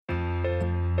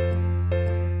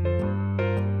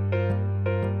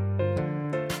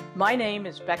My name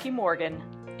is Becky Morgan,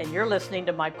 and you're listening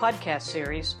to my podcast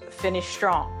series, Finish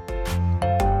Strong.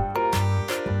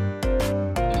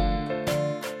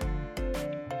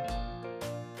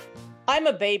 I'm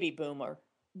a baby boomer,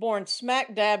 born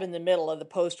smack dab in the middle of the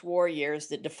post-war years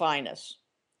that define us.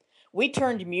 We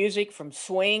turned music from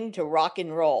swing to rock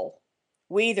and roll.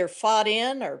 We either fought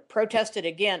in or protested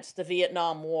against the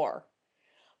Vietnam War.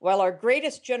 While our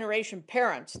greatest generation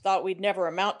parents thought we'd never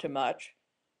amount to much,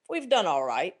 we've done all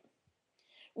right.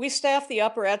 We staff the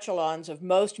upper echelons of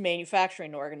most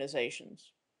manufacturing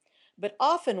organizations. But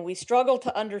often we struggle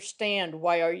to understand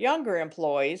why our younger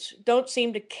employees don't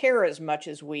seem to care as much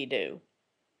as we do.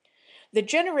 The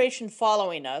generation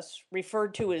following us,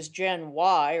 referred to as Gen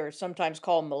Y or sometimes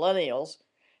called millennials,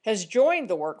 has joined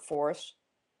the workforce,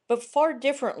 but far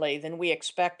differently than we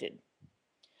expected.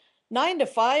 9 to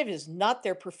 5 is not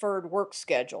their preferred work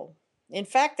schedule. In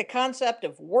fact, the concept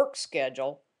of work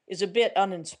schedule is a bit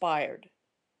uninspired.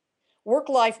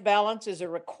 Work-life balance is a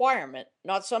requirement,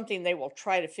 not something they will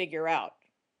try to figure out.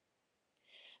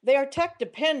 They are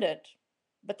tech-dependent,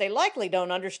 but they likely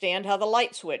don't understand how the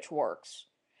light switch works.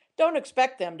 Don't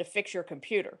expect them to fix your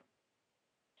computer.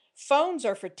 Phones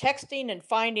are for texting and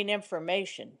finding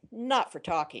information, not for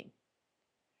talking.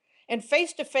 And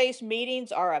face-to-face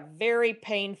meetings are a very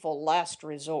painful last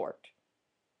resort.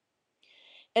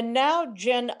 And now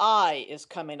Gen I is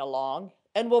coming along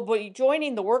and will be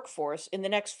joining the workforce in the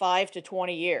next 5 to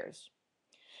 20 years.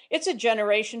 It's a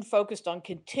generation focused on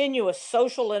continuous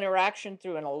social interaction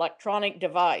through an electronic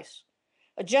device,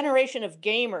 a generation of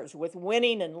gamers with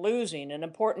winning and losing an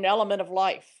important element of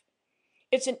life.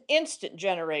 It's an instant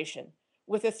generation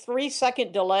with a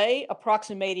 3-second delay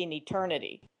approximating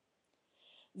eternity.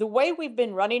 The way we've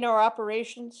been running our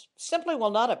operations simply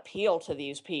will not appeal to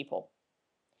these people.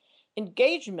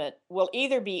 Engagement will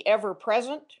either be ever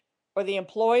present or the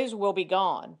employees will be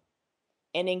gone.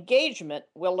 And engagement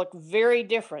will look very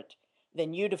different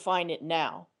than you define it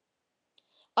now.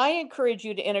 I encourage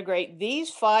you to integrate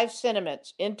these 5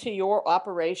 sentiments into your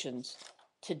operations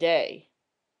today.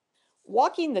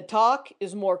 Walking the talk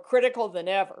is more critical than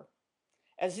ever,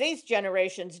 as these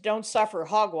generations don't suffer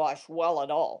hogwash well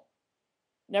at all.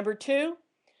 Number 2,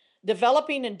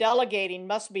 developing and delegating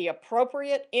must be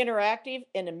appropriate, interactive,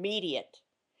 and immediate.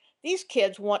 These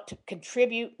kids want to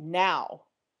contribute now.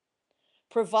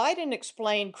 Provide and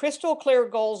explain crystal clear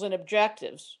goals and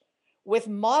objectives with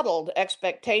modeled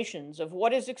expectations of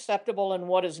what is acceptable and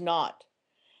what is not.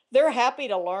 They're happy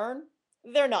to learn.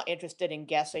 They're not interested in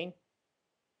guessing.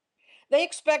 They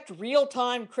expect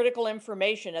real-time critical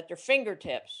information at their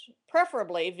fingertips,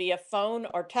 preferably via phone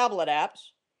or tablet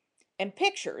apps, and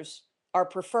pictures are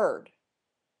preferred.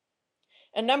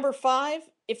 And number 5,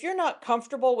 if you're not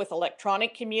comfortable with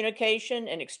electronic communication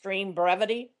and extreme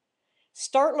brevity,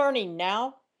 start learning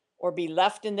now or be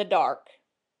left in the dark.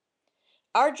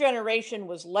 Our generation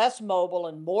was less mobile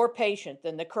and more patient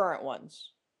than the current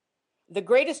ones. The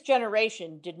greatest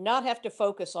generation did not have to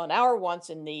focus on our wants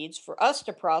and needs for us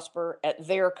to prosper at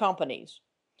their companies.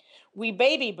 We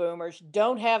baby boomers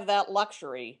don't have that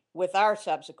luxury with our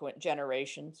subsequent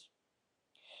generations.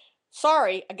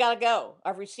 Sorry, I gotta go.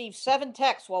 I've received 7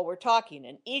 texts while we're talking,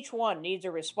 and each one needs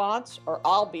a response or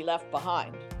I'll be left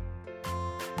behind.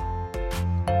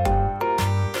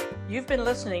 You've been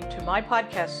listening to my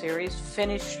podcast series,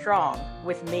 Finish Strong,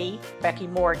 with me, Becky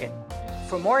Morgan.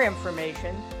 For more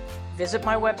information, visit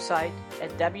my website at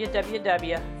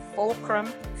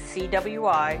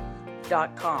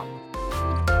www.fulcrumcwi.com.